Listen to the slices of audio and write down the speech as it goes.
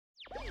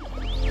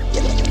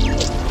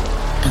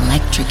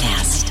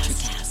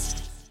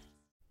NutraCast.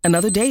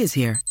 Another day is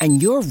here,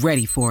 and you're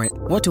ready for it.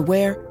 What to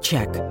wear?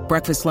 Check.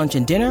 Breakfast, lunch,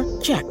 and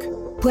dinner? Check.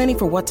 Planning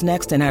for what's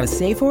next and how to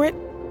save for it?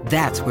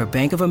 That's where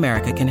Bank of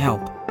America can help.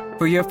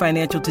 For your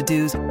financial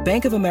to-dos,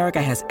 Bank of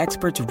America has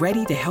experts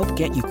ready to help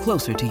get you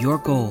closer to your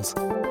goals.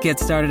 Get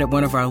started at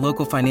one of our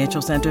local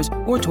financial centers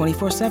or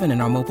 24/7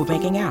 in our mobile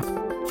banking app.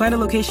 Find a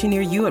location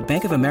near you at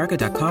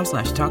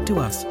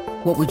bankofamerica.com/talktous.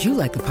 What would you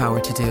like the power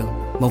to do?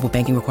 Mobile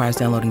banking requires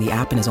downloading the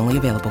app and is only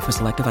available for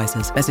select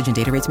devices. Message and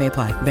data rates may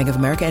apply. Bank of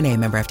America N.A.,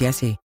 member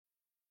FDIC.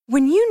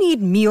 When you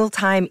need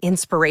mealtime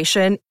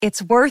inspiration,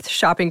 it's worth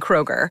shopping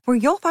Kroger, where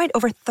you'll find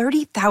over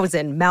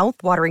 30,000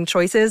 mouth-watering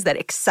choices that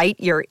excite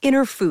your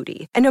inner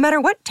foodie. And no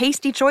matter what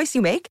tasty choice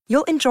you make,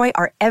 you'll enjoy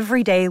our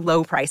everyday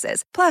low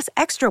prices, plus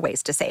extra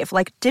ways to save,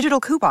 like digital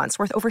coupons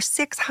worth over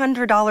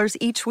 $600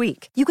 each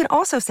week. You can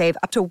also save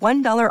up to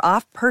 $1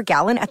 off per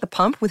gallon at the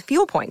pump with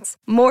fuel points.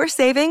 More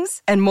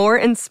savings and more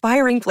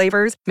inspiring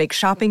flavors make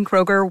shopping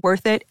Kroger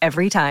worth it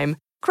every time.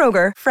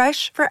 Kroger,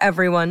 fresh for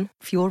everyone.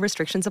 Fuel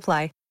restrictions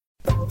apply.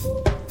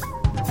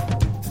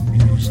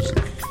 Music,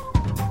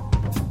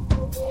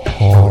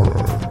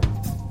 horror,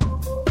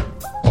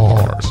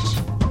 art,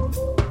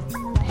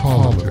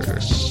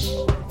 politics,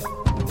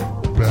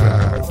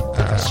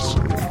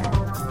 badassery.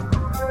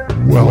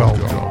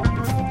 Welcome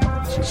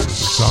to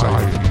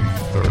Society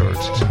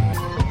 13.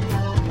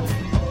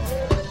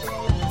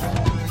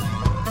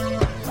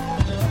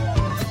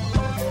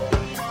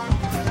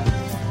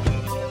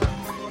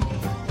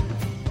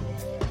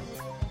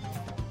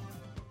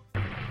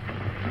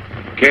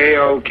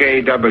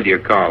 KOKW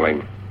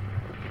calling.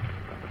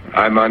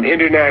 I'm on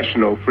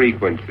international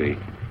frequency.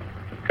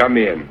 Come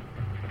in.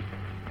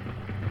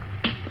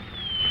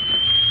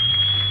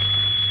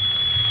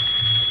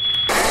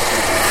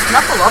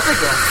 Knuckle up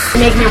again.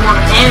 Make me want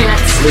to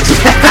dance.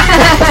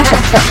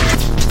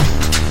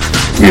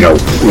 You know,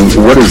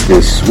 what does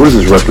this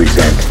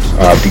represent?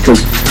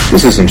 Because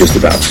this isn't just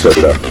about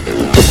soda.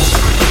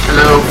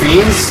 Hello,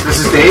 Beans. This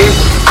is Dave.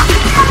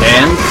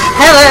 And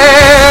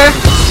Hello.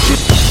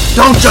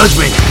 don't judge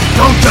me.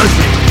 Don't judge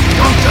me.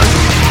 Don't judge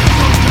me.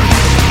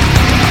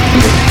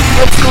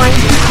 It's going to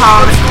be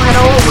called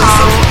Kettle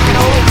Whistle.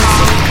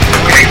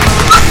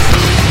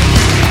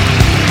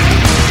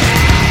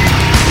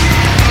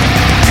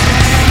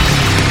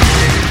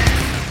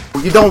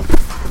 You don't.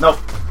 No.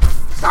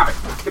 Stop it.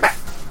 Get back.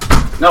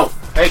 No.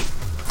 Hey.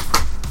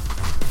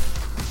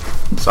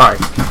 Sorry.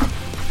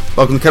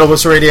 Welcome to Kettle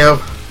Whistle Radio.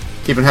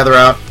 Keeping Heather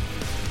out.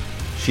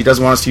 She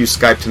doesn't want us to use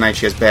Skype tonight.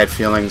 She has bad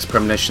feelings,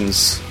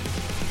 premonitions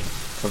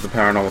of the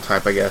paranormal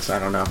type, I guess. I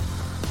don't know.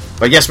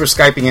 But yes, we're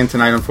Skyping in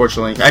tonight,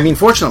 unfortunately.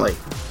 Fortunately.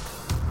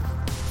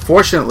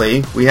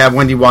 Fortunately, we have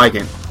Wendy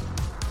Wigand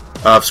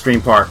of Scream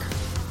Park.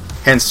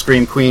 Hence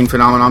Scream Queen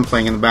phenomenon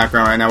playing in the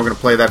background right now. We're going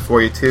to play that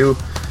for you, too.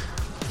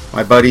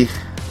 My buddies,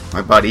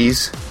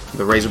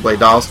 the Razorblade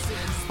Dolls,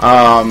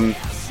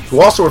 who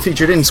also were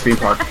featured in Scream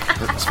Park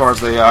as far as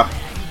the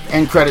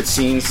end credit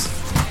scenes.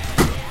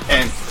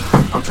 And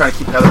I'm trying to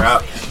keep Heather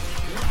out.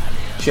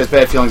 She has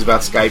bad feelings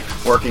about Skype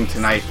working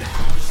tonight.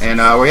 And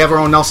we have our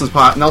own Nelson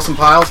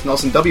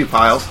W.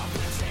 Piles.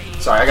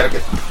 Sorry, I gotta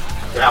get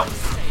out.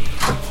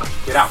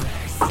 Get out.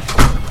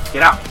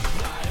 Get out.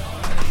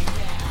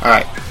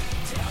 Alright.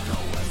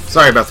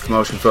 Sorry about the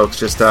commotion, folks.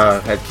 Just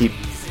had to keep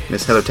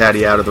Miss Heather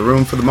Taddy out of the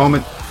room for the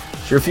moment.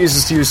 She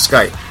refuses to use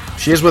Skype.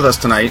 She is with us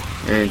tonight,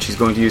 and she's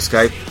going to use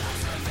Skype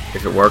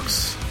if it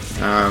works.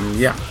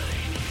 Yeah.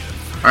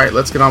 Alright,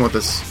 let's get on with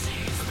this.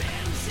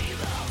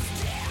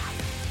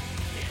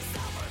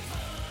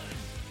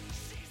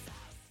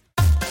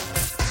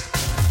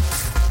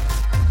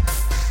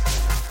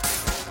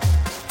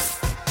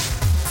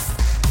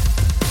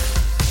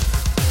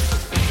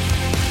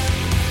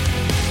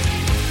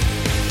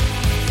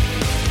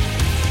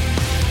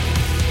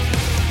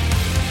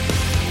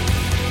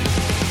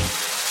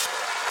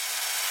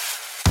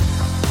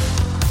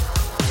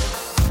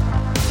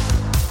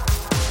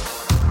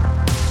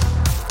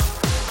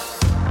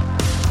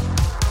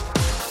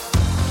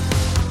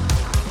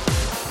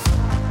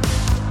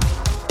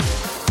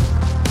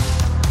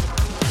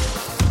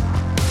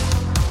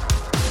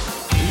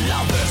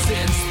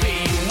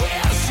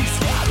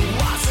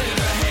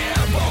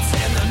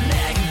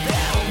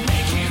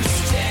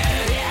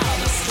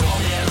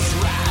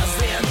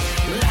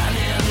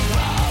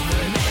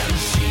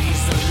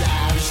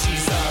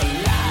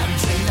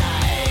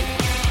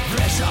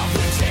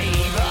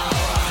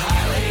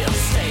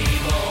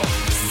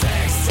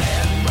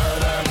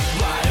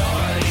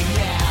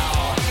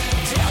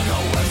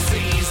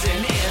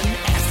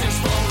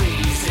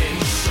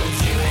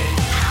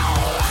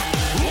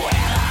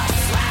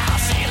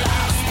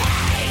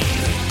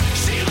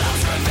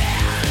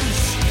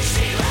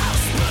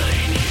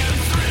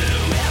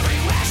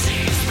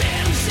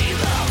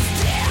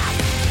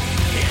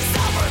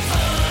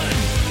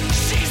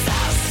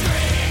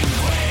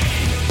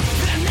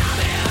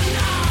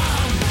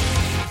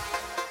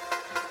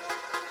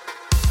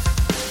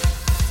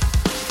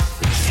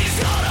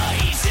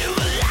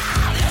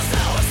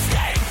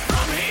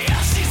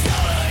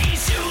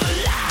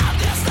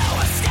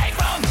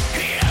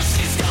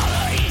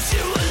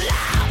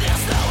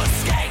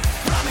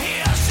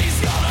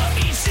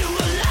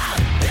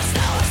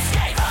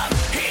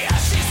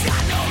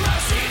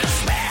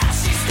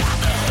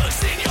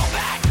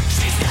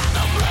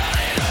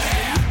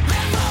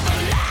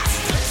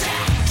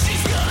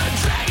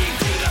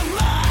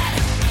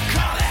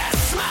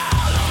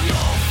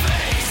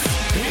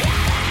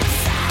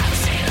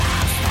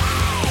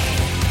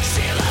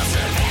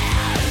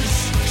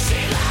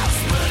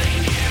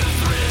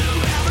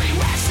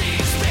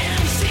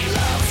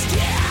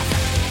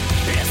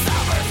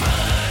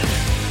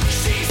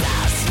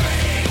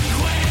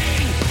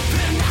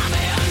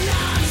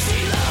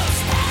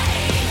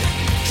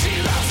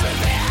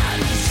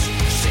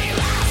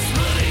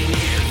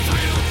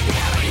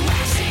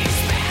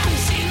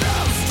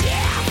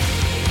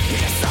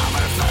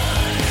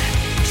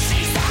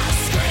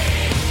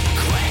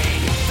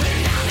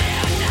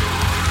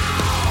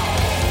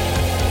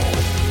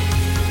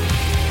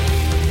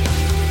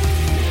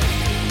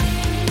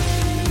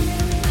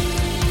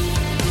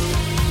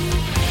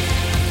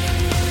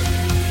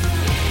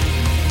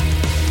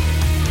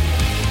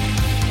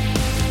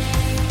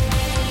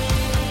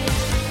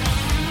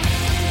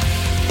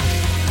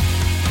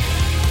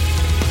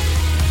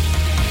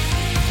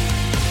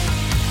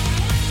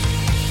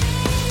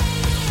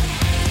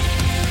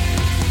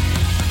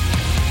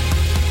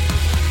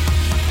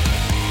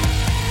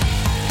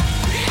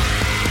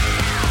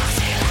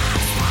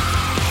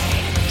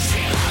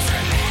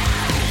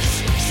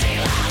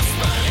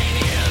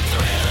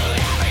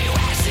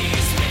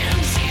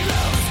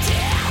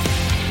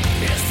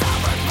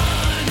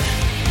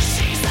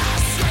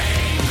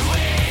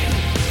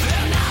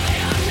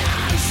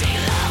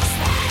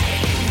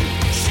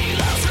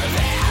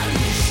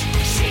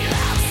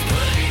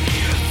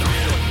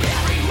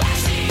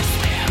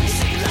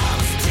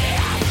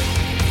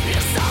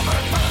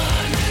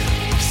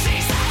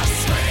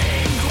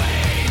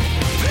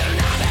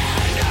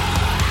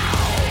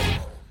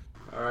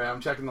 I'm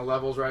checking the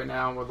levels right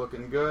now, and we're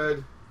looking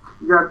good.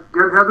 You got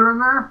Heather in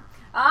there?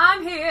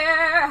 I'm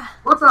here.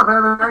 What's up,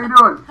 Heather? How you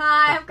doing?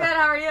 Hi, I'm good.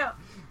 How are you?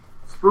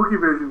 Spooky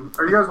Vision.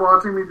 Are you guys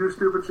watching me do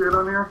stupid shit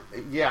on here?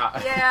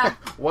 Yeah. Yeah.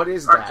 What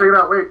is All right, that? check it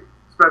out. Wait.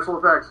 Special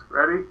effects.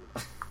 Ready?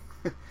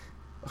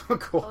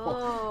 Cool.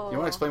 Oh. You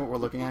want to explain what we're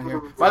looking at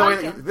here? By the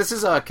way, this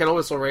is Kettle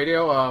Whistle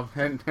Radio,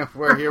 and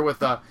we're here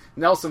with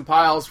Nelson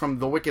Piles from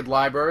The Wicked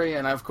Library,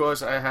 and of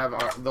course I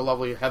have the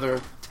lovely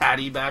Heather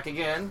Taddy back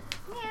again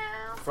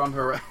Yeah. from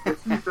her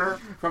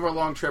from her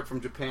long trip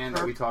from Japan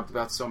that we talked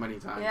about so many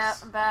times. Yeah,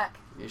 I'm back.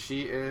 Yeah,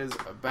 she is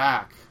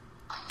back.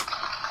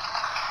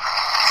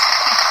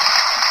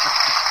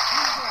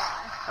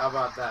 How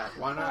about that?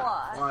 Why not?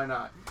 Why? Why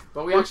not?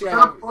 But we Was actually that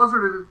have a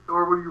buzzard,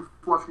 or were you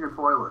flushing a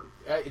toilet?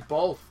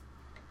 both.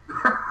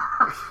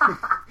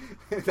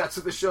 That's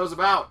what the show's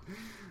about.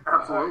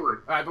 Absolutely.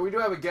 All right, but we do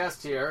have a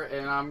guest here,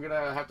 and I'm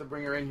gonna have to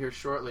bring her in here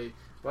shortly.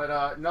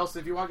 But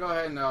Nelson, if you want to go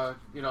ahead and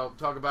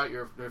talk about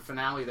your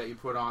finale that you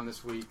put on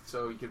this week,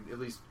 so you can at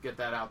least get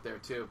that out there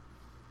too.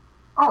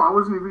 Oh, I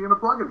wasn't even going to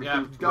plug it.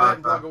 Yeah, go ahead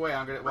and plug away.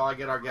 While I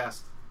get our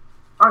guest.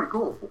 All right,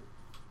 cool.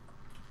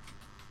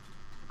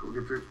 Go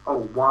get your.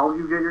 Oh, while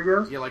you get your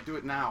guest. Yeah, do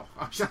it now.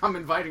 I'm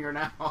inviting her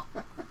now. All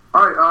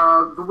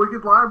right, The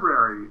Wicked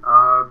Library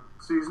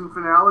season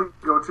finale.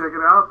 Go check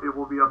it out. It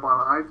will be up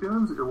on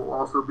iTunes. It will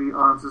also be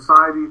on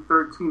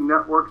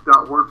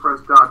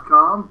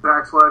society13network.wordpress.com /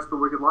 The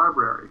Wicked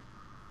Library.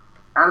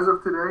 As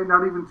of today,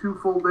 not even 2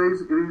 full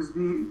days, it is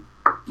the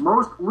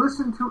most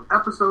listened to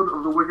episode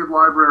of The Wicked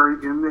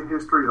Library in the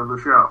history of the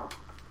show.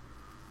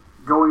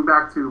 Going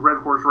back to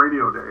Red Horse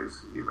Radio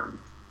days, even.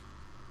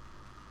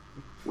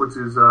 Which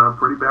is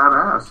pretty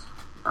badass,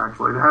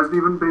 actually. It hasn't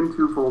even been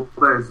 2 full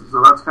days,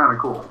 so that's kind of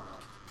cool.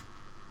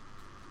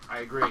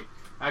 I agree.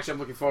 Actually, I'm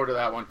looking forward to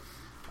that one.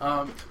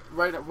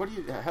 Right,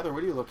 Heather?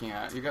 What are you looking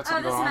at? You got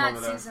something going on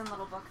over there. This Mad Season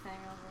little book thing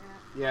over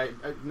Yeah,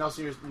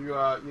 Nelson,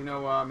 you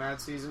know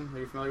Mad Season? Are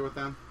you familiar with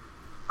them?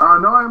 No,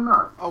 I am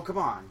not. Oh, come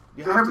on!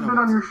 They haven't been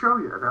on your show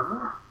yet, have they?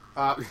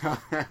 I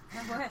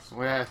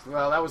wish.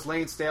 well, that was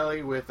Lane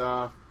Staley with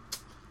who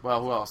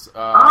else?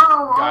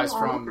 Guys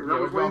from okay.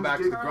 we're going back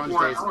to the grunge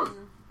days.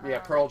 Yeah,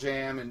 Pearl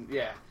Jam and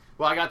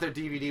Well, I got their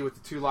DVD with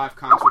the 2 live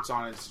concerts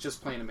on it. It's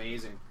just plain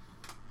amazing.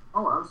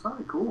 Oh, that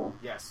sounded cool.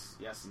 Yes,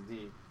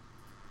 indeed.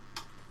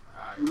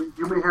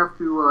 You may have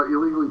to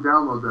illegally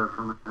download that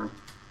from me.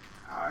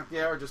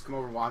 Yeah, or just come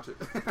over and watch it.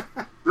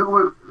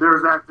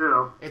 There's that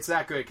too. It's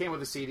that good. It came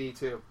with a CD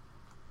too.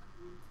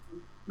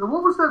 Now,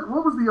 what was that?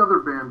 What was the other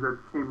band that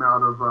came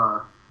out of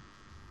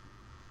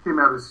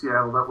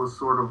Seattle? That was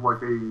sort of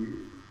like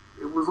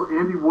it was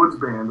Andy Wood's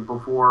band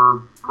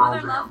before Pearl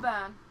Mother Jam. Love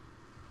Bone.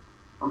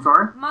 I'm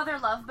sorry? Mother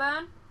Love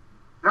Bone?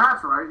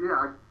 That's right,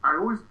 yeah. I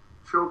always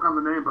choke on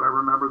the name, but I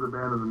remember the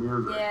band and the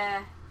music.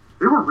 Yeah.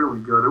 They were really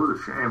good. It was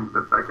a shame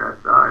that guy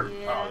died.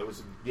 Yeah. Oh,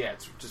 it's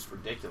just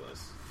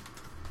ridiculous.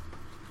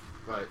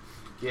 But,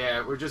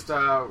 yeah, we're just,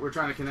 we're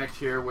trying to connect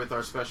here with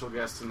our special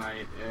guest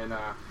tonight, and,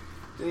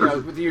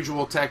 with the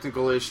usual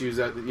technical issues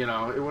that, what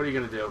are you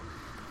going to do?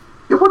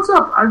 Yeah, what's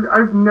up?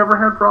 I've never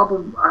had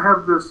problem. I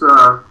have this,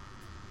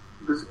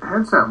 this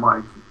headset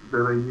mic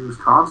that I use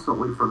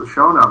constantly for the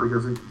show now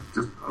because it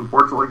just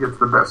unfortunately gets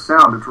the best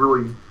sound. It's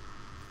really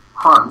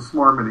hot and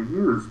smarmy to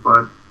use,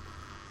 but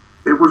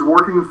it was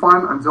working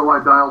fine until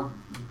I dialed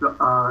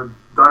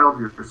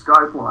your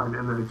Skype line,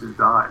 and then it just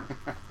died.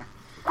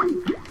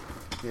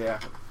 Yeah.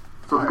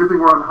 So it's a good thing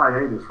we're on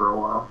hiatus for a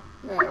while.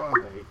 Yeah, well,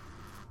 hey,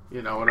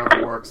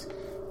 whatever works.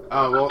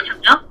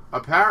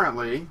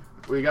 Apparently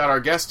we got our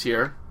guest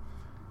here.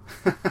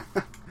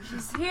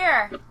 She's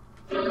here.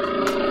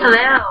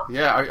 Hello.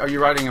 Yeah, are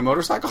you riding a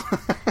motorcycle?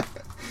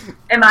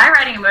 Am I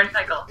riding a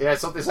motorcycle? Yeah,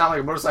 something sounded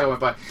like a motorcycle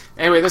went by.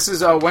 Anyway, this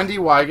is Wendy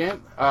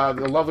Wygant,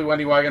 the lovely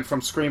Wendy Wygant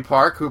from Scream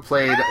Park, who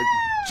played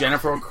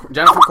Jennifer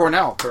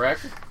Cornell,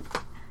 correct?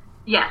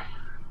 Yes.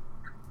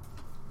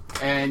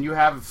 And you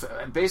have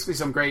basically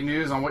some great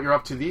news on what you're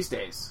up to these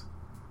days.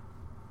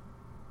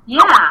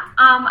 Yeah,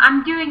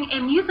 I'm doing a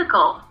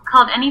musical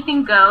called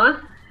Anything Goes,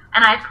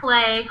 and I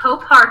play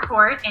Hope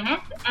Harcourt in it,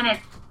 and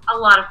it's a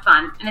lot of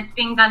fun. And it's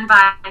being done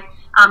by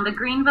the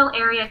Greenville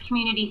Area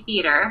Community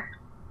Theater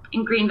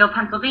in Greenville,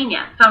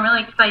 Pennsylvania. So I'm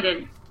really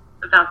excited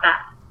about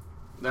that.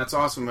 That's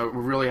awesome. We're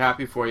really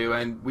happy for you,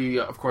 and we,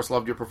 of course,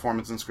 loved your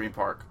performance in Scream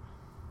Park.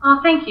 Oh,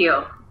 thank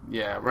you.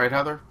 Yeah, right,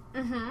 Heather?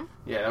 Mm-hmm.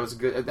 Yeah, that was a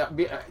good...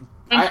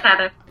 Thanks,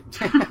 Heather.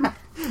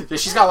 Yeah,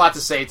 she's got a lot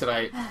to say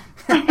tonight.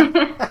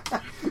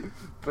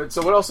 But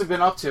so what else have you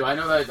been up to? I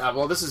know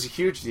that, this is a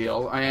huge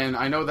deal, and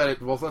I know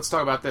that let's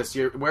talk about this.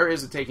 Where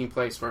is it taking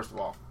place, first of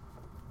all?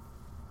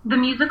 The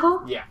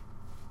musical? Yeah.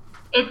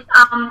 It's,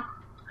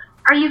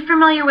 are you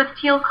familiar with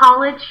Teal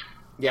College?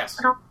 Yes.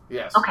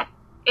 Yes. Okay.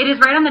 It is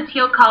right on the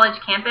Teal College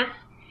campus.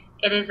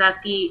 It is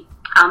at the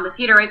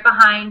theater right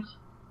behind...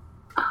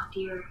 Oh,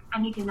 dear.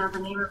 I need to know the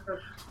name of this.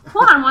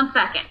 Hold on 1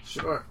 second.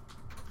 Sure.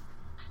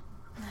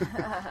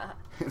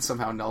 And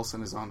somehow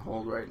Nelson is on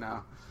hold right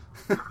now.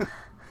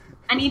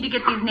 I need to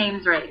get these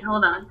names right.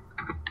 Hold on.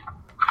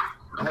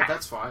 Okay.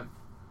 That's fine.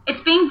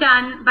 It's being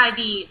done by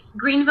the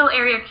Greenville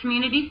Area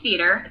Community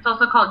Theater. It's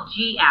also called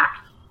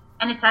G-Act,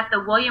 and it's at the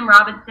William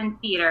Robinson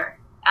Theater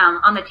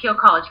on the Teal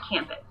College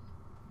campus.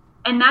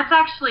 And that's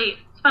actually,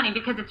 it's funny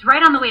because it's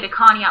right on the way to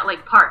Conneaut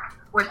Lake Park,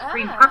 where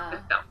Scream Park was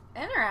filmed.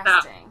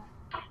 Interesting.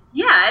 So,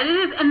 yeah, it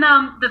is. And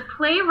the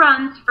play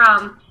runs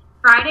from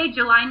Friday,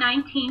 July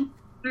 19th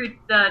through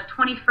the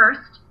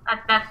 21st,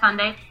 that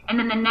Sunday, and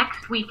then the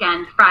next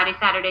weekend, Friday,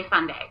 Saturday,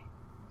 Sunday.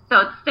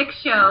 So it's 6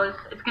 shows.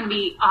 It's going to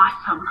be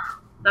awesome.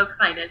 So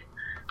excited.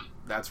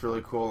 That's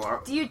really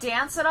cool. Do you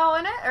dance at all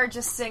in it, or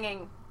just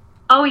singing?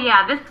 Oh,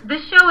 yeah.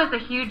 This show is a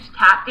huge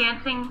tap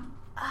dancing.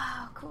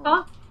 Oh, cool.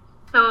 Show.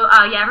 So,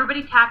 yeah,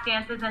 everybody tap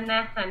dances in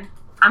this, and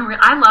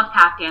I love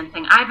tap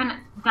dancing. I haven't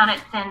done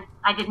it since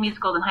I did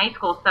musicals in high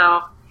school,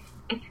 so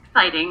it's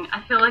exciting.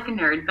 I feel like a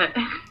nerd, but...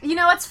 You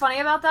know what's funny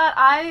about that?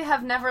 I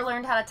have never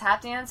learned how to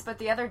tap dance, but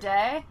the other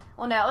day,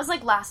 well, no, it was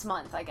like last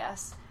month, I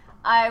guess.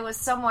 I was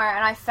somewhere,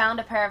 and I found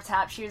a pair of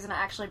tap shoes, and I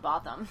actually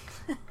bought them.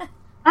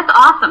 That's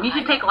awesome. You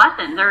should take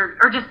lessons, or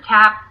just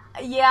tap.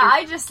 Yeah,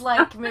 I just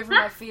like moving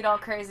my feet all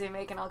crazy and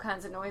making all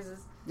kinds of noises.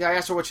 Yeah, I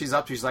asked her what she's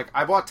up to. She's like,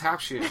 I bought tap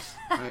shoes.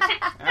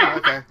 Oh,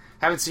 okay.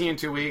 Haven't seen you in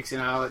 2 weeks,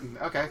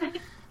 Okay.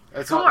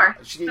 That's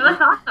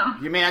awesome.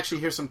 You may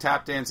actually hear some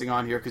tap dancing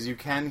on here, because you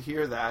can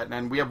hear that,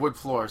 and we have wood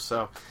floors,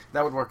 so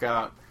that would work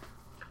out.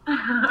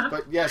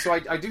 But, yeah, so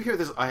I do hear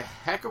there's a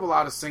heck of a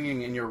lot of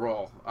singing in your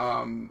role.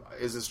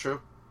 Is this true?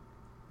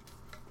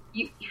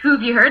 Who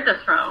have you heard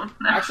this from?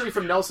 Actually,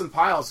 from Nelson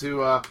Piles,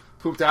 who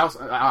pooped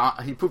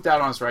out. He pooped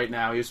out on us right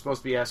now. He was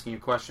supposed to be asking you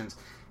questions.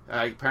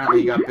 Apparently,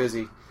 he got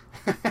busy.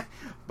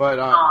 But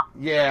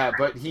yeah,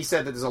 but he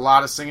said that there's a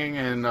lot of singing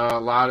and a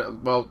lot of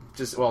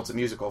it's a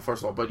musical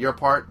first of all. But your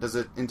part, does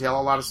it entail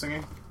a lot of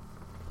singing?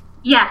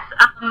 Yes.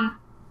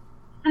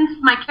 Since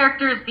my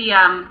character is the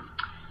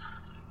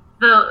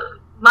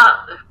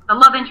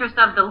love interest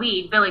of the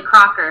lead, Billy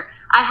Crocker,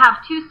 I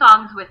have 2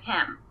 songs with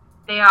him.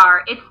 They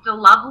are "It's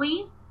Still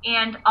Lovely"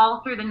 and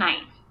 "All Through the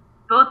Night."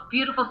 Both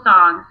beautiful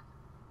songs.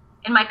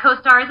 And my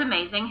co-star is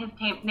amazing. His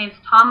name's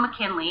Tom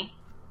McKinney.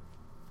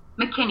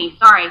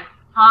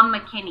 Tom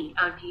McKinney.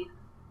 Oh, geez.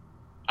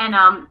 And,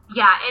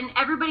 yeah, and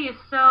everybody is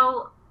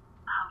so...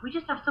 we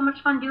just have so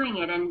much fun doing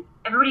it. And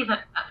everybody's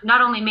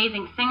not only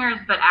amazing singers,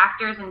 but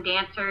actors and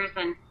dancers,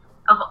 and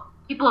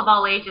people of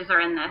all ages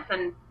are in this.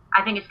 And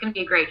I think it's going to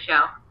be a great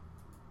show.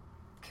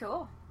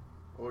 Cool.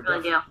 Well,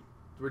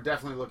 we're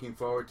definitely looking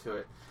forward to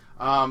it.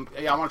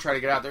 Yeah, I want to try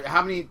to get out there.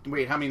 How many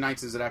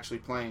nights is it actually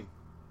playing?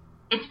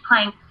 It's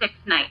playing 6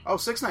 nights. Oh,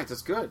 6 nights.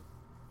 That's good.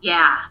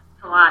 Yeah,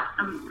 it's a lot.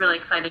 I'm really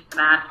excited for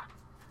that.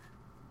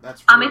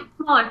 That's really... It's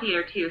a smaller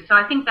theater, too, so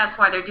I think that's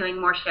why they're doing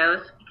more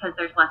shows, because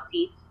there's less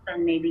seats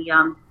than maybe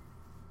a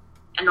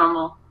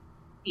normal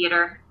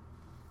theater.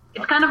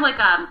 It's kind of like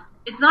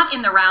it's not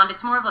in the round.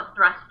 It's more of a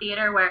thrust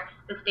theater where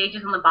the stage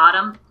is on the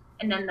bottom,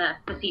 and then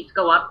the seats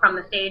go up from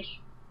the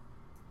stage.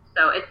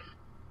 So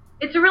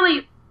it's a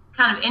really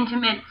kind of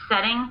intimate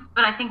setting,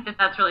 but I think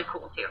that's really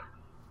cool, too.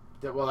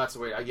 Well, that's the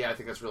way. Yeah, I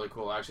think that's really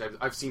cool. Actually,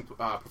 I've seen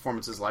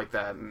performances like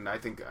that, and I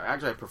think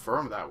actually I prefer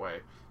them that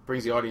way.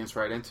 Brings the audience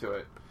right into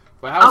it.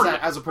 But how's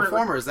that as a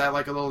performer? Is that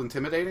like a little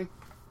intimidating?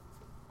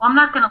 Well, I'm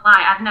not going to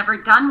lie. I've never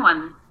done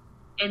one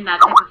in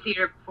that type of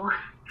theater before.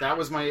 That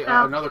was my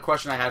another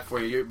question I had for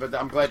you, but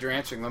I'm glad you're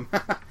answering them.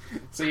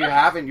 So you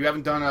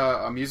haven't done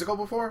a musical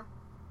before?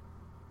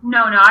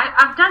 No,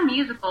 I've done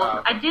musicals.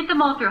 I did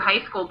them all through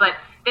high school, but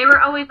they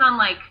were always on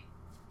I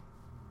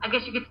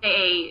guess you could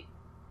say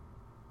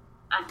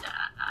a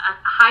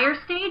higher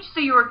stage,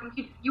 so you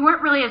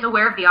weren't really as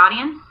aware of the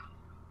audience.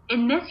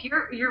 In this,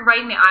 you're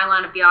right in the eye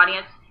line of the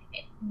audience,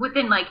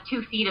 within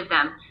 2 feet of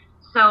them.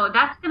 So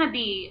that's going to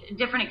be a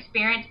different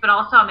experience, but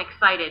also I'm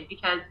excited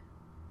because,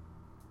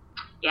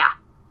 yeah,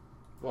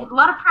 a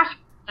lot of pressure.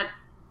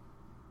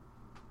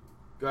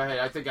 Go ahead.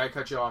 I think I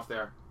cut you off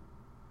there.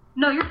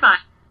 No, you're fine.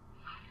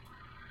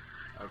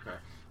 Okay.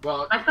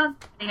 Well, my phone's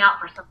getting out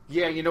for something.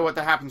 Yeah, you know what?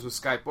 That happens with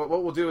Skype. What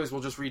we'll do is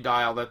we'll just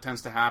redial. That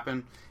tends to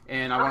happen.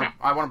 And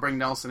I want to bring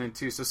Nelson in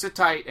too. So sit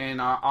tight,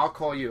 and I'll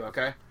call you.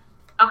 Okay.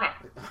 Okay.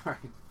 All right.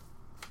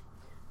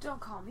 Don't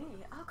call me.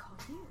 I'll call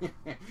you.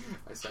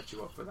 I set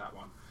you up for that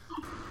one.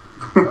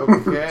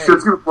 Okay.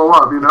 Shit's gonna blow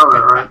up. You know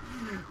that, right?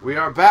 We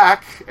are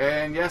back,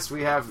 and yes,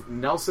 we have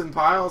Nelson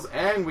Piles,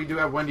 and we do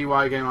have Wendy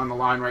Wigan on the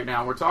line right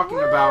now. We're talking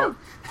about,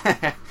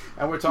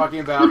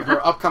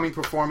 her upcoming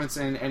performance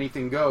in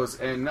Anything Goes.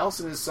 And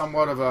Nelson is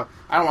somewhat of I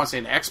don't want to say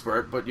an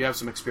expert, but you have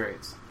some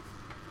experience.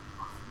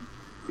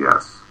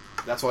 Yes.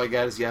 That's all I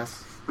get is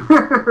yes.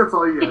 That's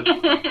all you get.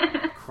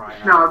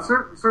 No, I'm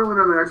certainly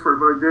not an expert,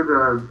 but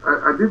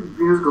I did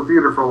musical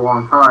theater for a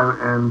long time,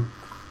 and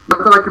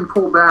not that I can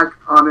pull back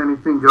on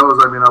Anything Goes.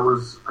 I mean,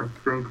 I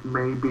think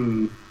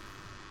maybe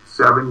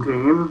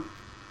 17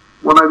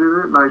 when I did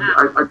it, and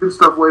I did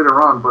stuff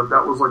later on, but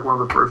that was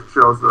one of the first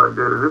shows that I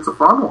did, and it's a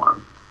fun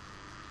one.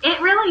 It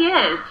really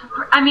is.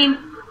 I mean,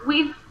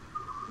 we've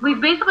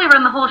basically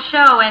run the whole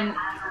show, and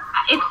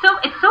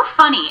it's so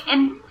funny,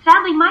 and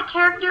sadly, my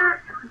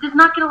character does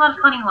not get a lot of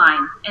funny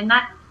lines,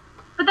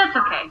 but that's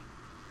okay.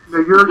 Now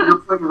you're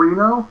playing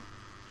Reno?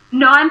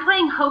 No, I'm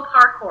playing Hope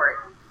Harcourt.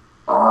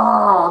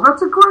 Oh,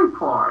 that's a great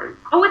part.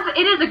 Oh,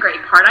 it is a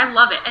great part. I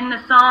love it. And the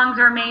songs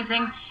are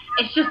amazing.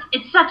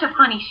 It's such a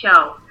funny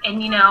show.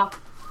 And,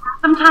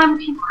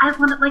 sometimes I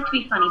want it like to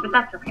be funny, but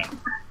that's okay.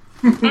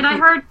 And I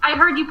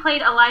heard you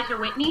played Elijah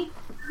Whitney.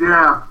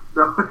 Yeah.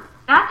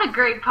 That's a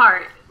great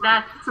part.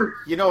 That's for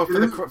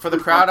the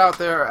crowd out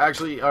there,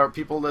 actually, are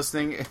people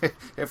listening?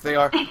 If they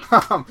are,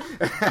 can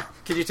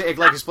you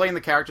explain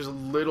the characters a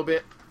little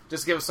bit?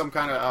 Just give us some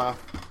kind of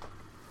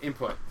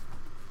input.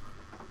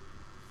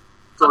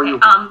 Okay.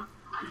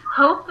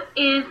 Hope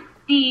is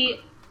the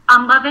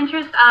love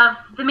interest of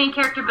the main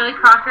character, Billy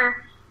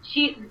Crocker.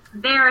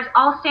 They're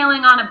all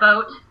sailing on a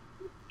boat,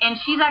 and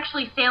she's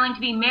actually sailing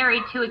to be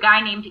married to a guy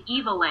named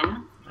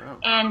Evelyn. Oh.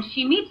 And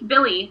she meets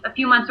Billy a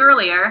few months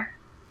earlier,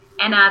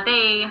 and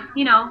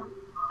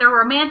they're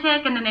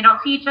romantic, and then they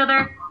don't see each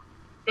other.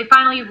 They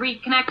finally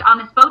reconnect on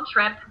this boat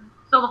trip.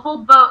 So the whole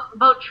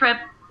boat trip,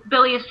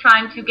 Billy is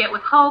trying to get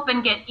with Hope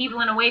and get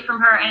Evelyn away from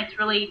her, and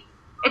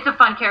it's a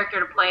fun character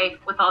to play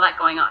with all that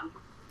going on.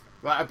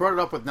 Well, I brought it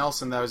up with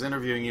Nelson that I was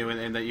interviewing you,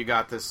 and that you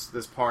got this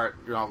part,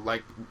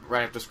 right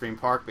after Scream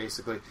Park,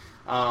 basically.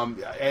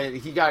 And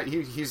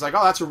he's like,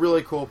 oh, that's a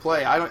really cool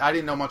play. I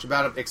didn't know much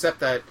about it, except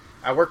that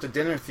I worked at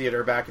dinner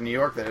theater back in New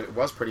York that it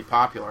was pretty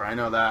popular. I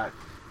know that.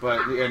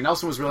 But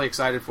Nelson was really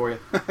excited for you.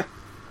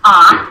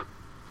 Yeah,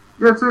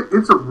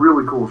 it's a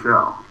really cool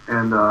show.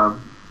 And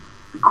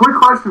quick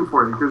question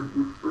for you,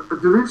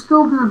 because do they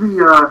still do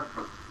the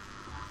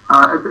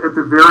at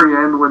the very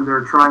end when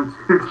they're trying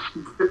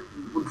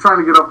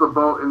to get off the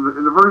boat? In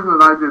the version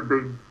that I did,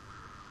 they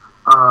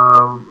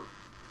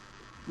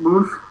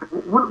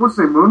what's his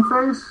name?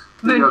 Moonface?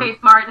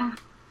 Moonface Martin.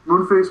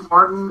 Moonface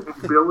Martin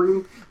and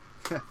Billy.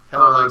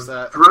 Heather likes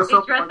that. Dress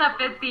up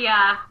as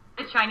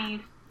the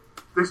Chinese.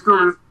 They still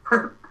do.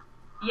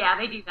 Yeah,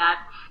 they do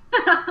that.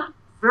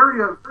 very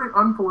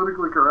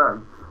unpolitically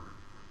correct.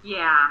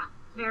 Yeah,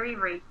 very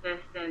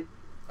racist and.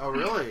 Oh,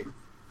 really?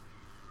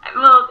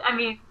 Well, I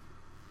mean,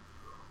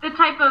 the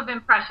type of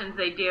impressions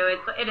they do,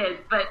 it is,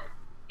 but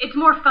it's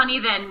more funny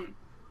than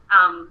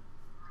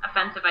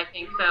offensive, I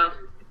think. So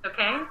it's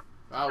okay.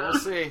 Well, we'll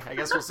see. I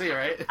guess we'll see,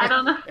 right? I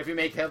don't know if you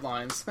make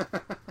headlines.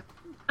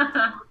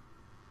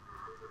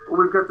 Well,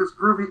 we've got this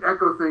groovy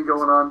echo thing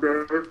going on,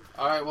 Dave.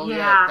 All right, well,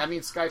 yeah, that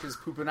means Skype is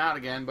pooping out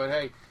again, but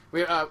hey,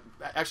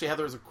 actually,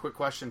 Heather has a quick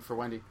question for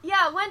Wendy.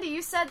 Yeah, Wendy,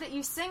 you said that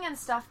you sing and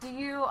stuff. Do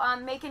you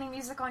make any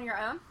music on your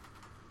own?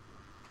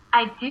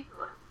 I do.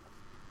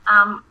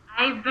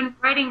 I've been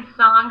writing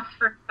songs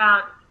for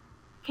about...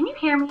 Can you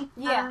hear me?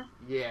 Yeah.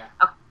 Yeah.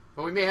 Okay.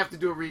 But we may have to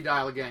do a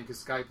redial again,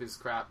 because Skype is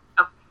crap.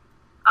 Okay.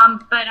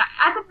 But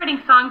I've been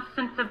writing songs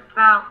since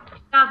about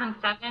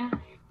 2007.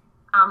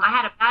 I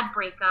had a bad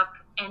breakup,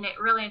 and it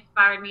really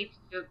inspired me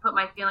to put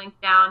my feelings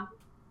down.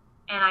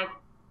 And I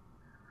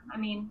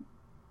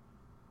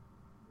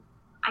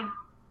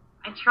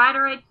try to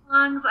write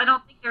songs. I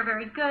don't think they're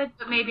very good,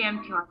 but maybe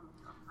I'm too hard on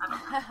myself. I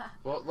don't know.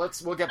 Well,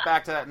 we'll get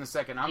back to that in a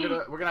second.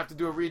 We're gonna have to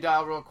do a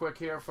redial real quick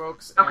here,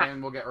 folks, okay.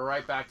 And we'll get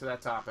right back to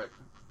that topic.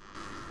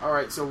 All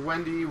right, so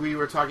Wendy, we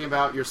were talking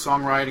about your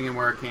songwriting and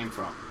where it came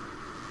from.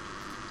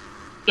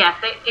 Yes,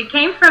 it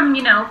came from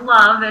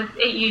love, as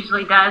it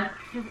usually does.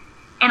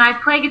 And I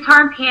play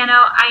guitar and piano.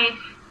 I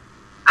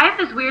have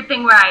this weird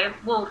thing where I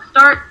will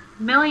start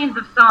millions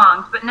of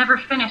songs but never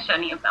finish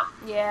any of them.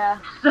 Yeah.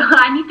 So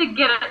I need to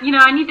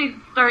I need to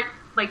start,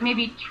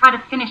 maybe try to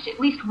finish at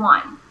least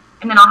one,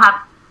 and then I'll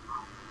have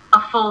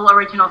a full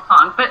original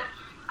song. But,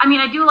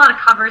 I do a lot of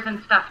covers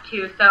and stuff,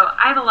 too, so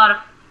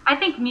I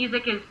think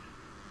music is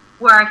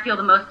where I feel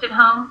the most at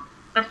home.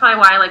 That's probably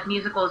why I like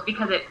musicals,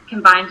 because it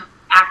combines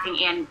acting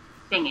and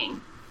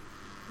singing,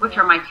 which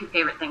are my two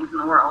favorite things in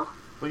the world.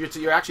 Well,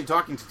 you're actually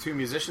talking to two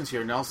musicians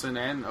here, Nelson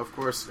and, of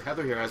course,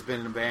 Heather here has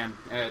been in a band.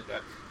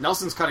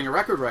 Nelson's cutting a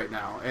record right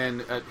now,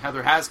 and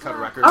Heather has cut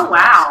records. Oh,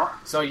 wow.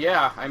 So,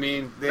 yeah,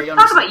 they Let's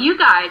talk about you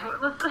guys.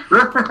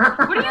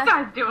 What are you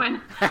guys doing?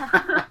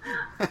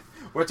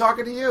 We're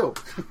talking to you.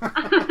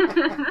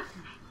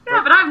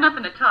 Yeah, but I have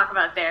nothing to talk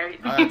about there.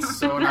 That's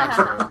so not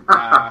true.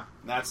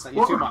 That's not,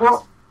 you're too much.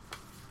 Well,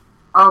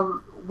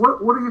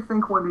 what do you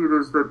think, Wendy, it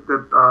is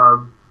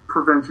that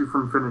prevents you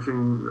from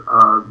finishing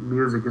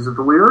music? Is it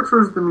the lyrics,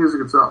 or is it the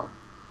music itself?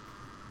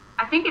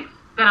 I think it's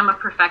that I'm a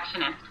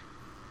perfectionist.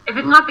 If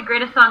it's not the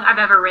greatest song I've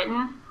ever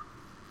written,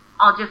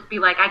 I'll just be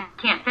like, I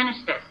can't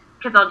finish this,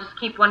 because I'll just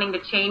keep wanting to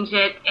change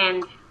it,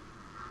 and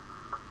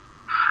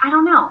I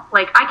don't know.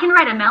 I can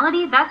write a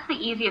melody, that's the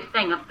easiest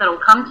thing that'll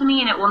come to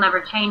me, and it will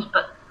never change,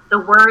 but the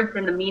words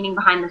and the meaning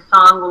behind the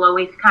song will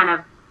always kind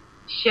of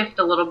shift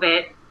a little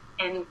bit,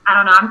 and I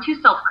don't know, I'm too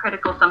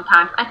self-critical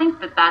sometimes. I think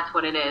that's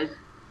what it is,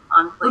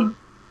 honestly.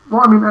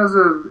 Well,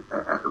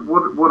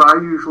 what I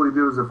usually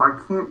do is, if I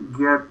can't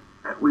get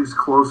at least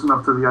close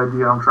enough to the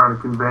idea I'm trying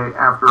to convey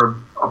after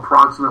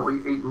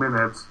approximately 8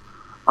 minutes,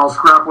 I'll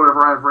scrap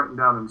whatever I've written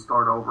down and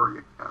start over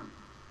again.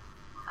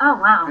 Oh,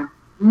 wow.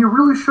 And you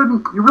really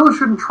shouldn't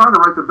try to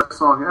write the best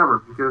song ever,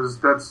 because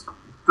that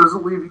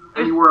doesn't leave you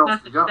anywhere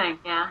else to go. Thing,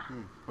 yeah.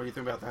 What do you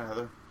think about that,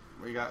 Heather?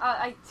 What you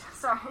got?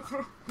 Sorry.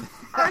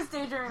 I was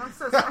daydreaming. I'm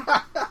so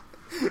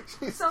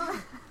sorry.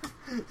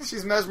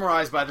 She's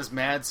mesmerized by this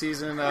Mad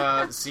Season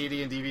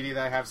CD and DVD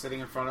that I have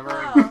sitting in front of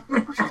her.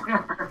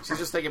 Oh. She's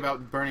just thinking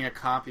about burning a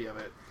copy of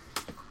it.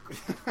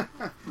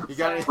 You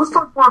got it? Let's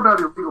talk more about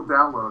illegal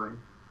downloading.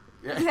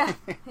 Yeah,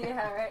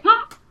 right.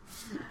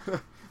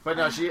 But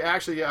no, she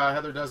actually,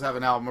 Heather does have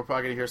an album. We're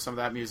probably going to hear some of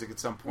that music at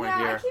some point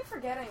here. I keep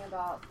forgetting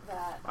about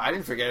that. I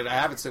didn't forget it. I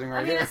have it sitting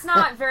right here. It's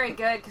not very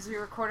good because we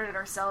recorded it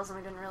ourselves and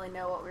we didn't really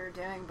know what we were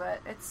doing,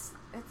 but it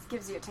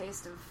gives you a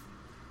taste of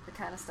the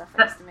kind of stuff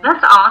I used to make.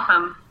 That's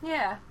awesome.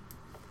 Yeah.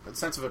 A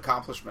sense of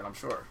accomplishment, I'm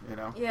sure, you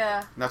know?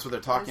 Yeah. And that's what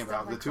they're talking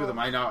about. The two of them,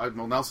 I know,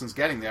 well, Nelson's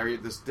getting there.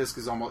 This disc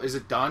is almost, is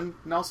it done,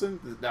 Nelson?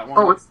 That one?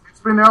 Oh, it's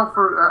been out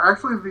for,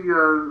 actually,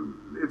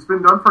 it's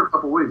been done for a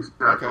couple weeks,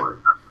 actually. Okay.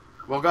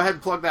 Well, go ahead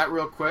and plug that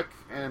real quick,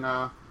 and,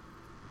 are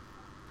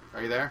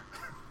you there?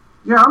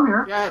 Yeah, I'm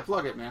here. Yeah,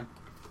 plug it, man.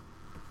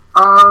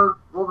 Well,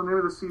 the name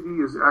of the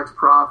CD is Ex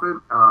Prophet.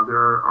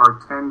 There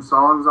are 10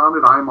 songs on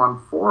it. I'm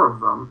on 4 of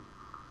them.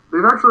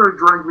 They've actually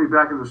dragged me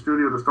back in the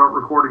studio to start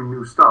recording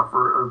new stuff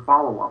for a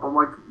follow-up. I'm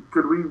like,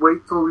 could we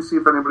wait till we see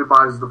if anybody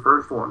buys the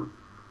first one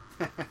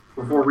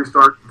before we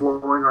start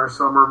blowing our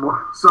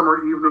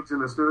summer evenings in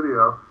the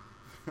studio?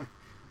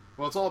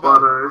 Well, it's all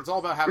about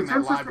having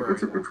that library.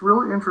 It's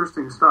really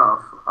interesting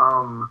stuff.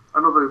 I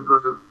know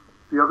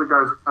the other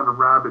guys are kind of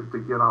rabid to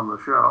get on the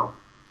show.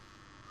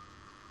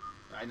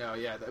 I know,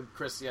 yeah.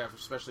 Chris, yeah,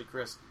 especially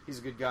Chris. He's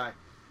a good guy.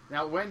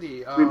 Now,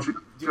 Wendy, I wanted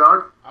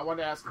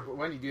to ask,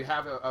 Wendy, do you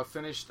have a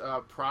finished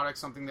product,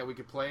 something that we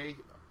could play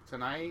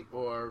tonight,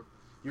 or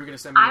you were going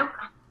to send me?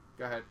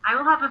 Go ahead. I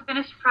will have a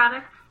finished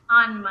product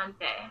on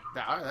Monday.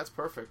 All right, that's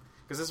perfect,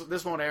 because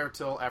this won't air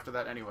till after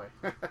that anyway.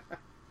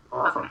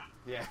 Awesome.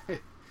 Yeah.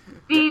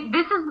 See,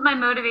 this is my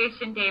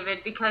motivation,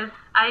 David, because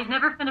I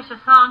never finish a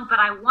song, but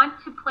I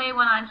want to play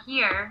one on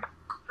here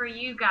for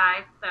you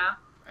guys, so...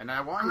 And I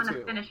want I'm you to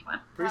going to finish one.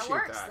 Appreciate that.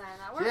 Works, that. then.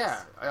 That works.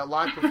 Yeah, a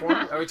live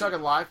performance. Are we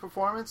talking live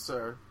performance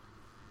or?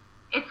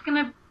 It's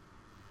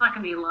not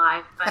gonna be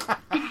live, but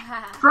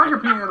drag a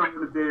piano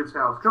into Dave's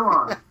house. Come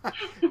on.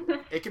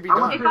 It could be I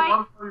done. want to pay a lot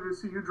of money to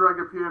see you drag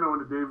a piano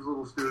into Dave's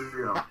little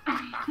studio.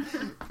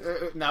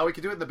 Now we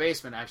could do it in the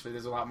basement. Actually,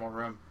 there's a lot more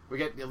room. We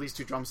get at least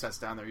 2 drum sets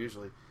down there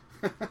usually.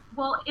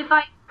 Well, if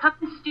I come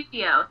to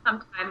studio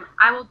sometime,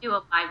 I will do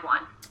a live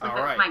one. All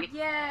right.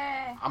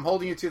 Yay! I'm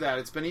holding you to that.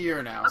 It's been a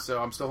year now,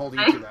 so I'm still holding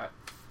you to that.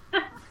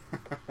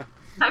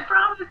 I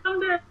promise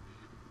someday.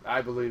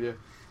 I believe you.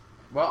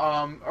 Well,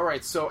 all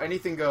right. So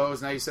anything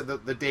goes. Now you said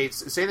the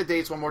dates. Say the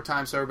dates one more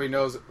time so everybody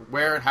knows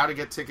where and how to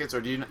get tickets.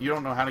 Or you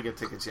don't know how to get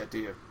tickets yet, do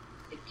you?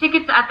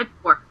 Tickets at the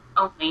door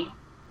only,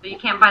 so you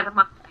can't buy them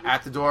online.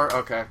 At the door.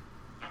 Okay.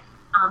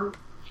 It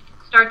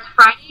starts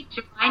Friday,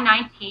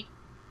 July 19th.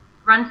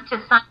 Runs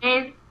to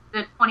Sunday,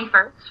 the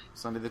 21st.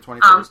 Sunday the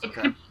 21st. It's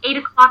going to be 8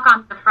 o'clock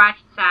on the Friday,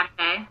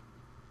 Saturday,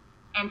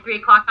 and 3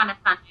 o'clock on a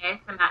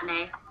Sunday, the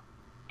matinee.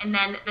 And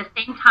then the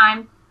same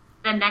time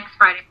the next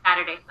Friday,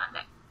 Saturday,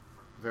 Sunday.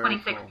 Very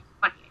 26th, cool.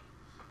 28th.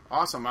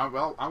 Awesome. I'm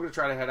going to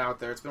try to head out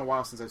there. It's been a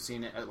while since I've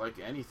seen it, like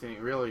anything,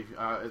 really,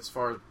 as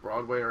far as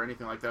Broadway or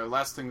anything like that. The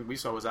last thing we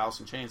saw was Alice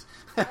in Chains.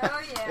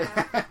 Oh,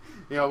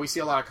 yeah. We see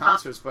a lot of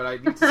concerts, but I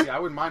need to see. I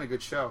wouldn't mind a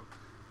good show,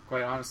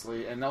 quite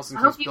honestly. And Nelson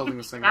keeps building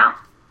this thing up.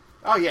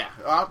 Oh, yeah.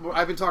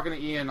 I've been talking to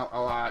Ian a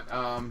lot,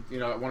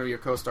 one of your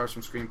co-stars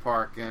from Scream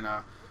Park. And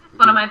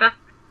one of my best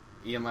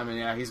friends. Ian Lemon,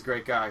 yeah, he's a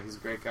great guy.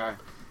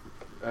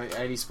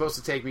 And he's supposed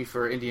to take me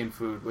for Indian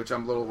food, which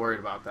I'm a little worried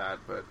about that,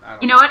 but I don't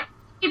know. You know what?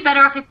 It'd be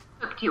better if he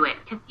cooked you it,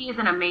 because he is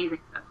an amazing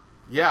cook.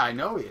 Yeah, I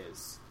know he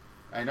is.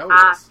 We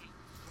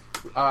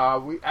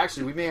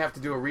may have to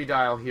do a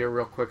redial here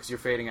real quick, because you're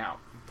fading out.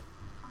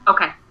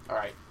 Okay. All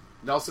right.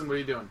 Nelson, what are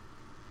you doing?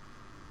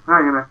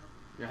 Hanging in.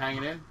 You're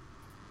hanging in?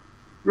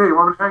 Yeah, you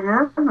want me to hang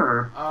in,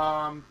 or?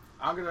 I'm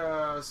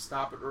gonna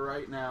stop it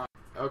right now.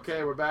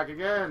 Okay, we're back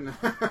again.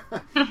 Hey,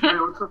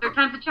 what's up? Third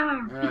time's a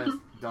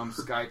charm. Dumb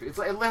Skype.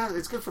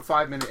 It's good for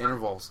 5-minute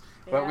intervals.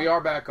 But we are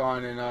back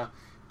on, and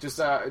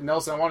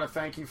Nelson, I want to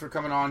thank you for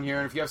coming on here.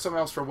 And if you have something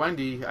else for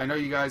Wendy, I know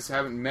you guys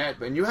haven't met,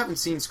 and you haven't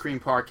seen Scream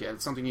Park yet.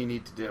 It's something you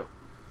need to do.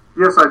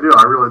 Yes, I do.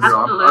 I really do.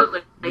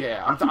 Absolutely.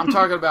 I'm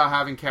talking about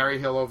having Carrie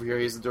Hill over here.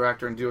 He's the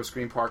director, and do a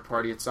Scream Park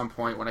party at some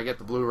point when I get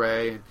the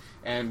Blu-ray.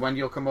 And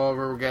Wendy will come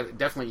over. We'll get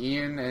definitely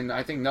Ian, and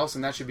I think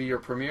Nelson, that should be your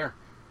premiere.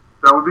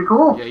 That would be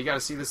cool. Yeah, you got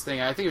to see this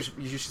thing. I think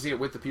you should see it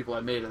with the people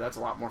that made it. That's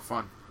a lot more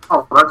fun.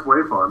 Oh, that's way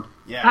fun.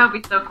 Yeah, that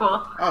would be so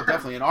cool. Oh,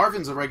 definitely. And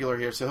Arvin's a regular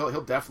here, so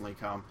he'll definitely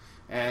come.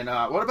 And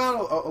what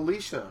about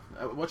Alicia?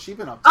 What's she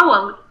been up to?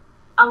 Oh,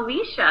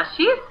 Alicia,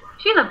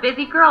 she's a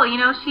busy girl. You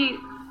know,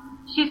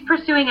 she's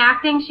pursuing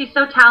acting. She's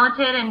so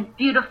talented and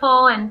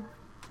beautiful, and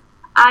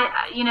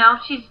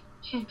she's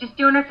just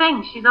doing her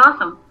thing. She's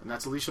awesome. And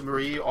that's Alicia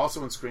Marie,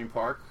 also in Scream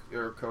Park,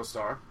 your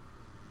co-star.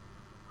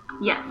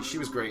 Yes. She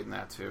was great in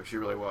that too. She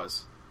really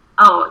was.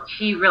 Oh,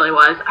 she really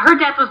was. Her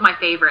death was my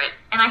favorite,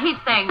 and I hate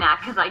saying that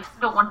because I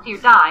don't want to see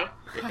her die.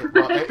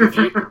 But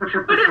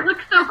it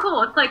looks so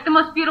cool. It's like the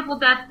most beautiful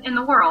death in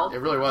the world. It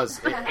really was.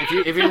 If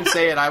you didn't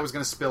say it, I was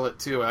going to spill it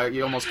too.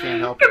 You almost can't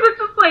help it. It was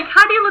just like,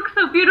 how do you look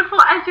so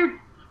beautiful as you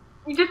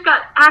just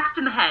got axed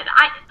in the head?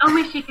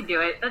 Only she could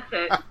do it. That's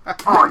it.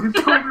 Oh, you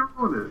totally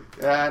ruined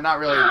it. Not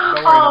really. Don't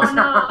worry. Oh,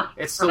 no.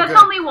 It's still That's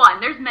good. only one.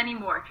 There's many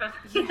more. Trust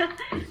me.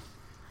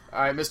 All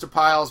right, Mr.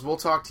 Piles, we'll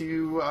talk to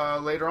you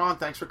later on.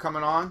 Thanks for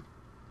coming on.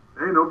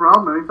 Hey, no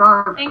problem.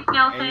 Anytime. Thanks,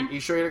 Nelson. And you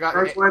sure you got...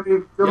 Thanks, Wendy.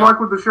 Good luck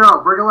with the show.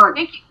 Break a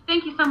leg.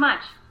 Thank you so much.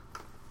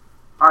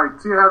 All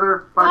right, see you,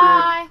 Heather. Bye,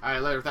 Bye. All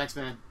right, later. Thanks,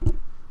 man.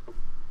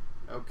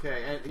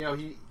 Okay,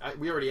 and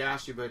we already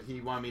asked you, but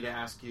he wanted me to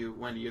ask you,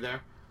 Wendy, you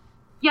there?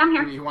 Yeah, I'm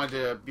here. He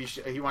wanted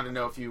to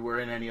know if you were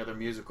in any other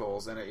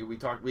musicals, and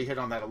we hit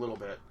on that a little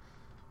bit.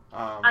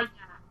 Yeah.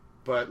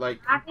 But like,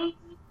 I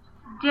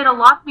did a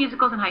lot of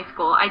musicals in high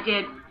school.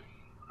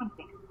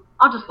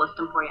 I'll just list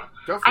them for you.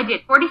 Go for I it.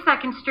 did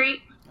 42nd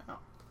Street,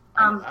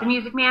 The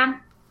Music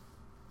Man,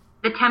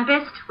 The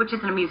Tempest, which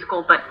isn't a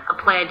musical, but a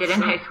play I did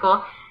in high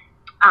school.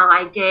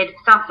 I did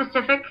South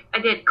Pacific. I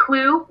did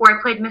Clue, where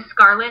I played Miss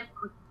Scarlet,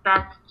 with the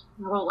best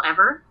role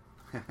ever.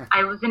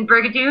 I was in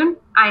Brigadoon.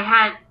 I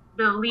had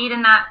the lead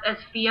in that as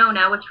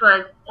Fiona, which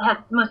had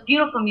the most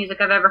beautiful music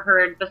I've ever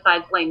heard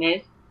besides Les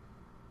Mis.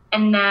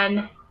 And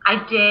then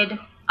I did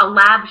a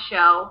lab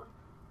show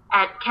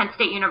at Kent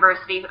State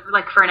University,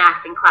 like for an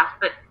acting class.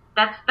 But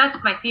that's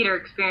my theater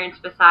experience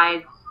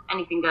besides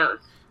Anything Goes.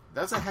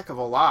 That's a heck of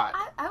a lot.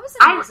 I was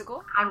in a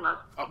musical. I love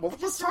well, I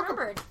just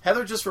remembered.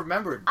 Heather just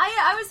remembered.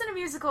 I was in a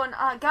musical in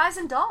Guys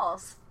and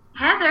Dolls.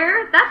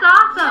 Heather, that's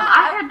awesome.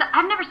 Yeah,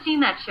 I've never seen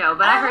that show,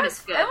 but I heard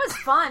it's good. It was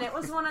fun. It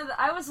was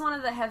I was one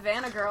of the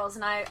Havana girls,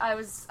 and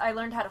I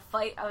learned how to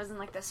fight. I was in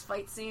like this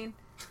fight scene.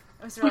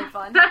 It was really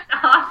fun. That's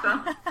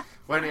awesome.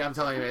 Wendy, I'm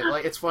telling you,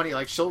 like it's funny.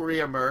 Like she'll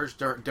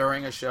reemerge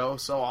during a show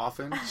so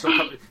often.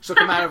 She'll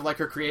come out of like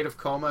her creative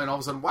coma, and all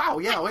of a sudden, wow,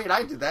 yeah, wait,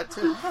 I did that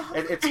too.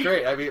 And it's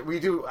great. I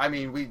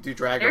mean, we do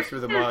drag her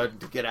through the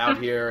mud to get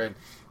out here, and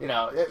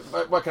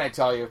what can I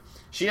tell you?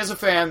 She is a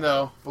fan,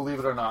 though, believe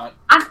it or not.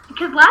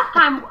 Because last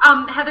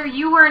time, Heather,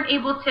 you weren't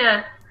able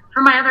to.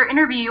 For my other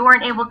interview, you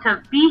weren't able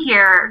to be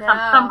here. No. So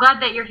I'm glad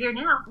that you're here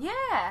now.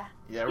 Yeah.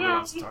 Yeah, everyone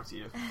wants to talk to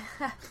you.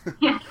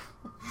 Yeah.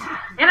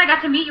 And I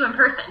got to meet you in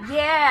person.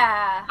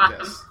 Yeah. Awesome.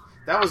 Yes.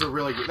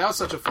 That was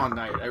such a fun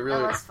night. That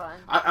was fun.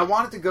 I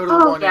wanted to go to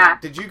the one. Yeah.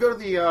 Did you go to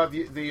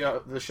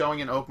the showing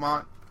in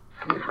Oakmont?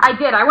 I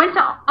did. I went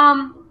to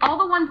all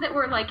the ones that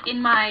were like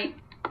in my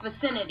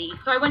vicinity.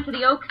 So I went to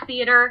the Oaks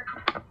Theater.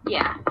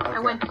 Yeah. Okay. I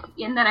went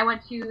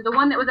to the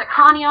one that was at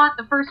Conneaut,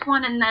 the first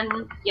one, and then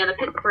the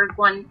Pittsburgh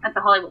one at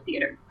the Hollywood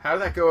Theater. How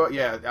did that go?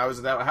 Yeah, I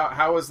was that.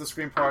 How was the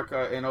Scream Park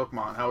in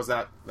Oakmont? How was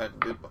that?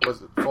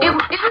 Was it full?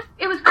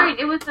 It was great.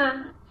 It was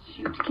a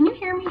shoot. Can you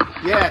hear me?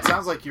 Yeah, it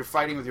sounds like you're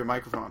fighting with your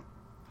microphone.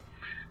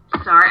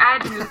 Sorry, I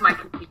had to move my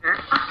computer.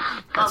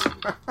 I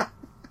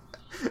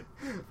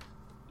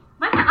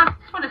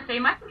just want to say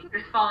my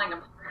computer's falling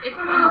apart. It's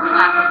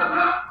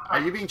laughable. Are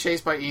you being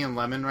chased by Ian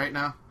Lemon right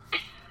now?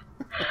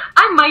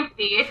 I might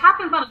be. It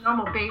happens on a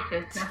normal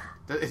basis.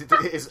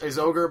 Is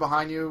Ogre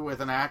behind you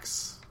with an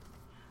axe?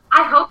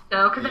 I hope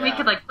so, because then we Yeah.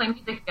 could play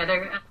music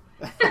together.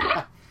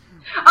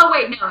 Oh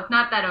wait, no, it's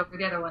not that Ogre.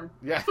 The other one.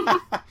 Yeah.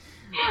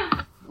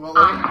 Well,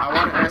 I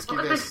want to ask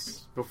you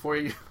this before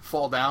you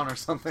fall down or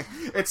something.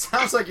 It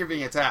sounds like you're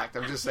being attacked.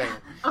 I'm just saying.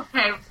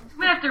 Okay, I'm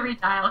gonna have to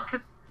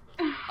redial.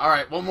 All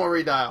right, one more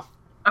redial.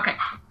 Okay.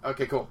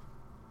 Okay, cool.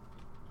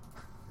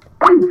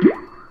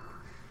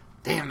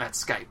 Damn,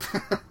 that's Skype.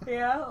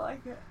 Yeah, I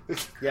like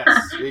it.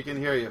 Yes, we can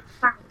hear you.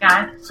 Sorry,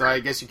 guys. So I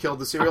guess you killed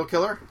the serial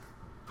killer?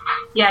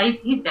 Yeah,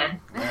 he's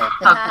dead.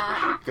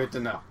 Good to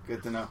know.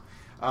 Good to know.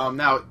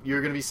 Now,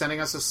 you're going to be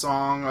sending us a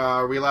song.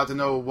 Are we allowed to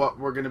know what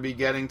we're going to be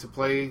getting to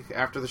play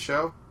after the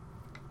show?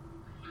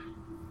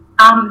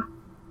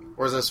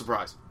 Or is that a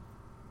surprise?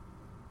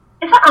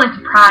 It's not really a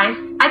surprise.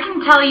 I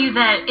can tell you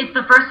that it's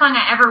the first song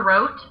I ever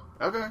wrote.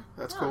 Okay,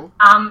 that's cool.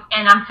 And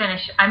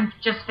I'm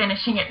just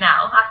finishing it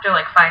now after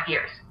like 5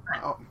 years.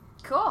 Oh,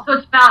 Cool. So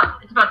it's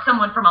about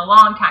someone from a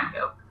long time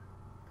ago.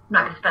 I'm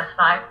not going to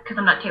specify because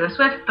I'm not Taylor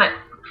Swift, but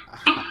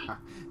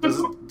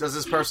does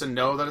this person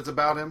know that it's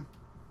about him?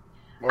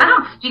 I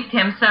don't speak to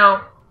him,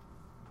 so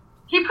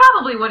he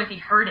probably would if he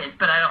heard it,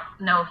 but I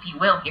don't know if he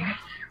will hear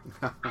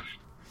it.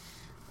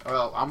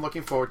 Well, I'm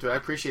looking forward to it. I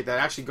appreciate that.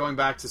 Actually, going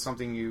back to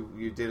something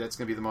you did, that's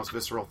going to be the most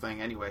visceral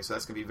thing anyway, so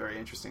that's going to be very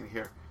interesting to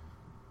hear.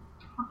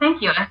 Well,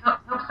 thank you. I hope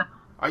so.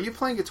 Are you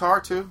playing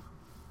guitar, too?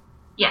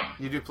 Yes.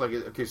 You do play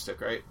acoustic,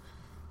 right?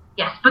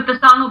 Yes, but the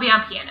song will be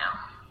on piano.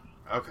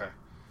 Okay.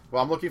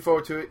 Well, I'm looking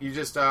forward to it. You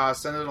just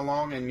send it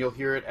along, and you'll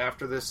hear it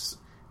after this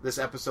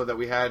episode that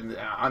we had.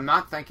 I'm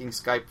not thanking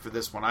Skype for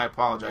this one. I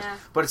apologize. Yeah.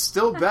 But it's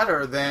still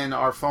better than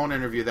our phone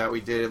interview that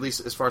we did, at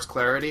least as far as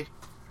clarity.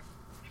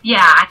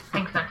 Yeah, I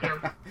think so, too.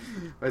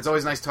 It's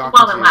always nice talking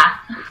Well, to it you.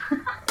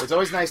 lasts. It's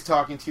always nice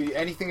talking to you.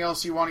 Anything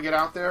else you want to get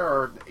out there,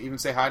 or even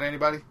say hi to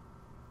anybody?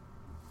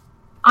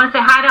 I want to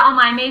say hi to all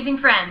my amazing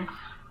friends.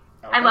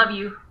 Okay. I love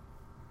you.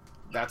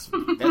 That's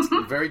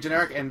very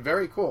generic and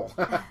very cool.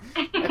 That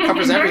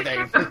covers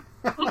everything.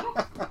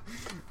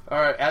 All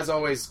right, as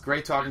always,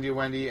 great talking to you,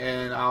 Wendy,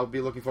 and I'll be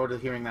looking forward to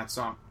hearing that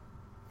song.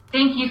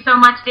 Thank you so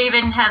much,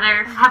 David and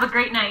Heather. Have a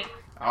great night.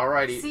 All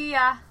righty. See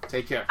ya.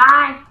 Take care.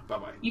 Bye.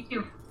 Bye-bye. You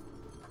too.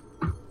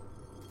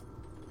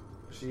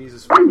 She's a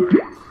sweetheart.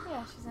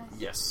 Yeah, she's nice.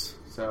 Yes.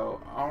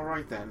 So, all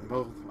right then.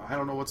 Well, I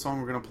don't know what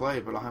song we're going to play,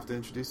 but I'll have to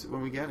introduce it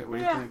when we get it. What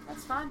do you think?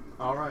 That's fine.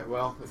 All right,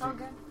 well. It's all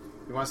good.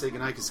 You want to say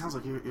goodnight? Because it sounds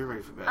like you're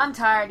ready for bed. I'm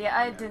tired, yeah.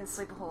 I didn't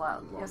sleep a whole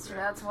lot yesterday.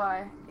 That's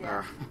why.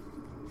 Yeah.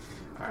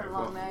 All right, a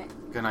long night.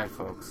 Good night,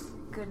 folks.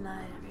 Good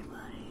night,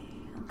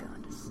 everybody. I'm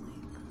going to sleep.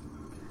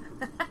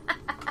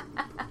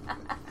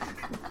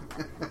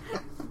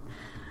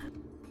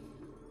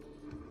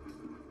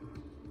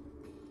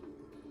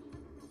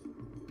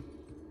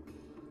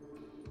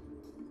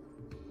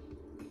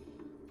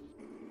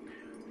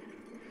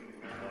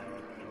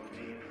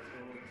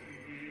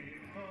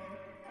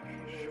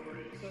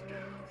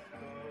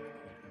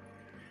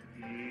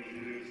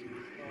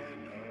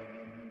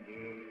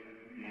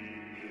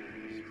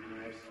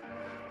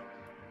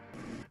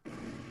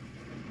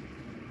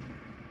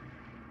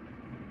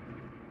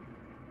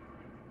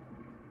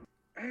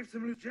 I have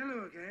some loose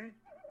jello, okay?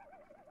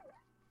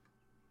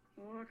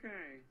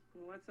 Okay,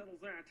 well that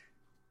settles that.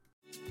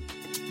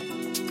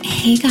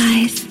 Hey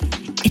guys,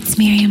 it's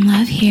Miriam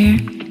Love here,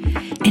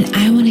 and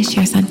I want to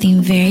share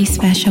something very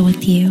special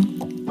with you.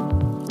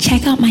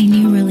 Check out my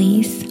new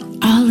release,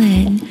 All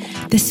In,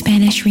 the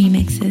Spanish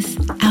remixes,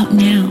 out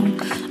now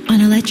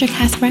on Electric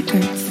House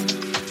Records.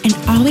 And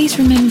always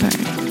remember,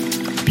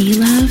 be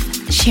love,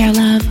 share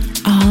love,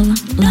 all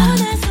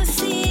love.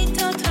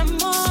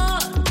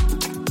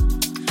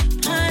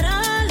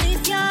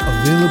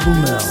 Available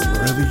now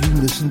wherever you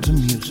listen to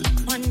music.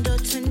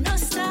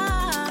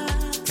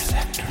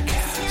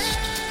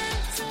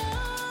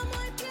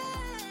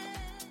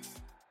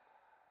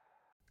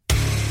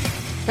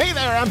 Hey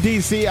there, I'm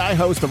DC. I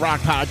host the rock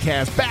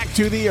podcast, Back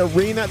to the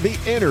Arena, The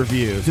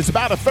Interviews. It's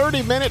about a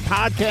 30-minute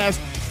podcast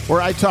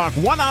where I talk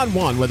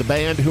one-on-one with a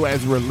band who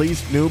has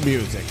released new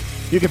music.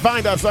 You can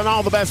find us on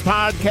all the best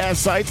podcast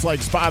sites like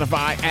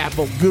Spotify,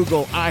 Apple,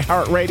 Google,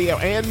 iHeartRadio,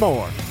 and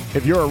more.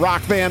 If you're a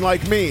rock fan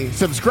like me,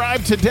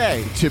 subscribe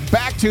today to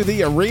Back to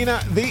the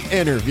Arena, The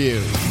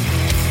Interviews.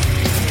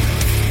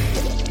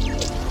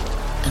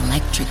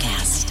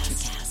 Electricast.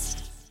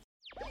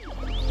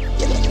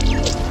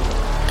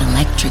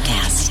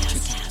 Electricast.